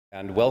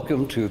And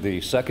welcome to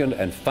the second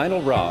and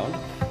final round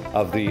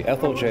of the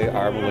Ethel J.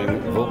 Arbling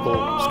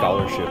Vocal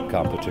Scholarship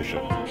Competition.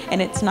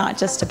 And it's not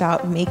just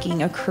about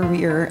making a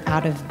career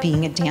out of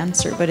being a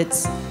dancer, but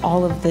it's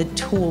all of the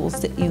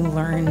tools that you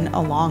learn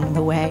along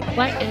the way.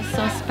 What is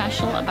so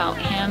special about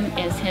him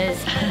is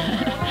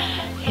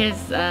his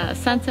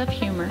sense of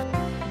humor.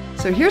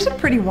 So here's a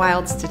pretty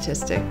wild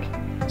statistic.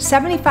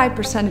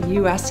 75% of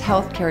U.S.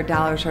 healthcare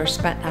dollars are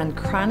spent on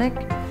chronic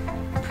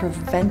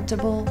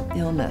preventable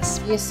illness.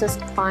 We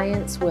assist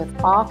clients with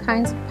all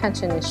kinds of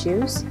pension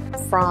issues,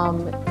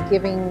 from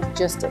giving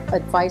just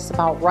advice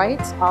about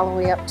rights all the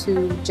way up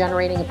to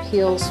generating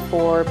appeals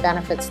for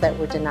benefits that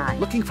were denied.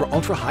 Looking for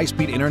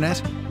ultra-high-speed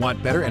internet?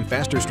 Want better and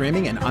faster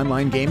streaming and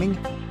online gaming?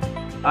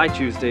 I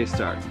choose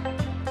Daystar.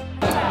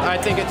 I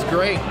think it's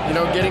great. You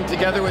know, getting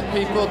together with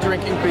people,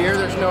 drinking beer,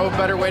 there's no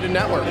better way to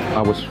network.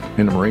 I was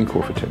in the Marine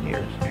Corps for 10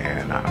 years,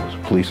 and I was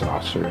a police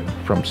officer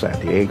from San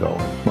Diego.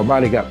 My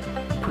body got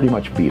pretty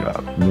much beat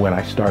up. When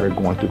I started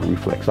going through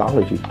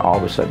reflexology, all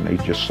of a sudden they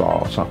just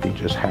saw something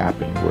just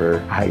happen where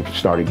I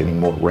started getting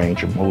more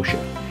range of motion.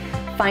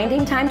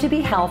 Finding time to be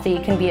healthy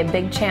can be a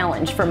big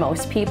challenge for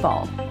most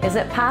people. Is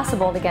it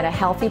possible to get a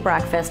healthy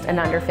breakfast in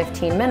under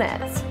 15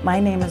 minutes? My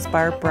name is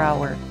Barb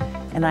Brower,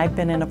 and I've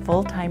been in a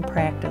full-time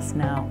practice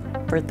now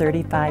for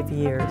 35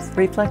 years.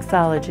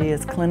 Reflexology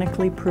is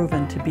clinically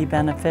proven to be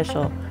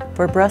beneficial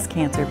for breast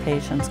cancer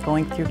patients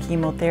going through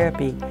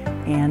chemotherapy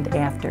and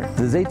after.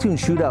 The Zaytoon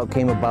Shootout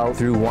came about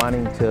through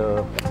wanting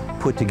to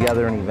put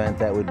together an event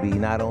that would be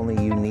not only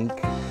unique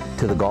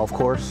to the golf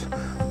course,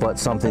 but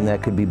something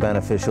that could be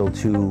beneficial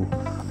to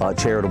a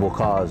charitable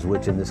cause,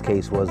 which in this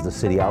case was the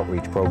city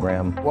outreach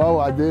program. Well,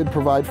 I did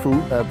provide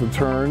food at the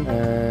turn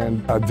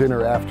and a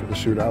dinner after the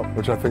shootout,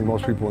 which I think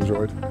most people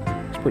enjoyed.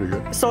 It's pretty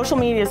good. Social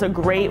media is a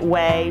great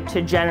way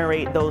to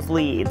generate those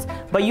leads,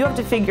 but you have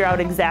to figure out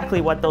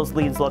exactly what those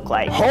leads look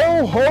like.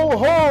 Ho, ho,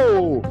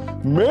 ho!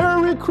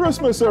 Merry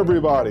Christmas,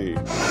 everybody!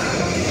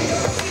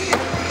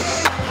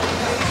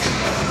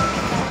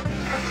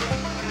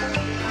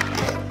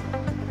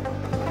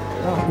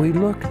 We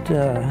looked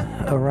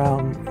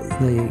around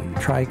the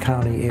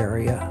Tri-County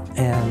area,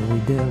 and we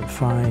didn't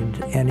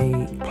find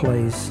any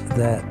place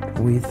that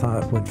we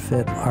thought would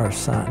fit our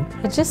son.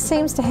 It just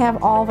seems to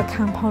have all the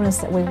components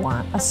that we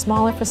want. A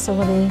smaller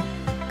facility,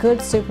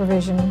 good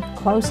supervision,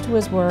 close to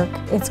his work.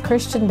 It's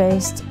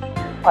Christian-based.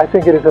 I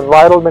think it is a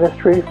vital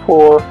ministry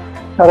for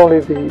not only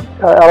the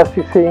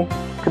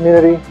LSTC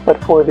community,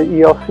 but for the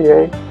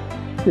ELCA,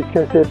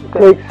 because it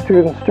takes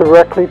students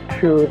directly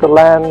to the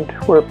land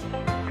where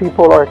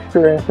people are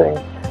experiencing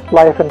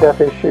life and death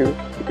issues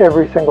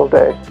every single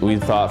day. We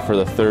thought for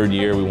the third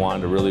year we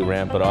wanted to really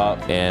ramp it up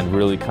and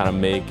really kind of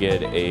make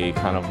it a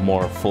kind of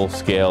more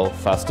full-scale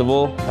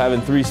festival.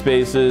 Having 3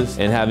 spaces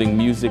and having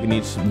music in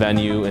each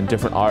venue and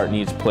different art in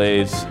each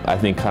place, I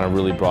think kind of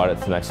really brought it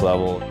to the next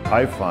level.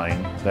 I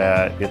find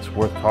that it's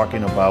worth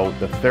talking about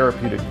the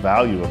therapeutic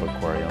value of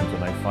aquariums,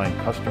 and I find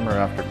customer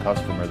after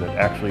customer that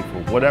actually,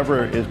 for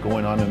whatever is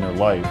going on in their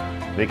life,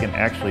 they can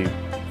actually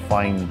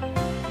find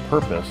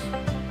purpose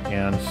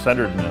and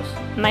centeredness.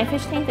 My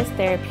fish tank is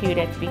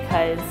therapeutic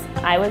because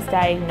I was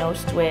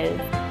diagnosed with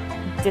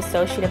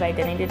dissociative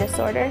identity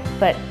disorder,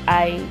 but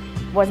I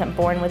wasn't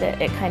born with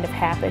it. It kind of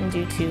happened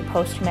due to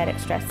post-traumatic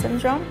stress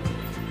syndrome.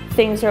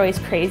 Things are always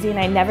crazy and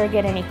I never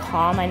get any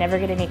calm, I never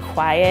get any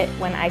quiet.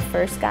 When I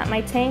first got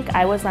my tank,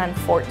 I was on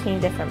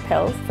 14 different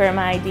pills for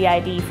my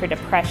DID, for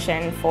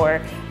depression, for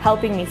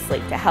helping me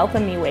sleep, to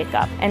helping me wake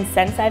up. And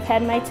since I've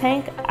had my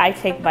tank, I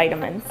take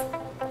vitamins.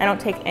 I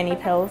don't take any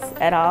pills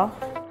at all.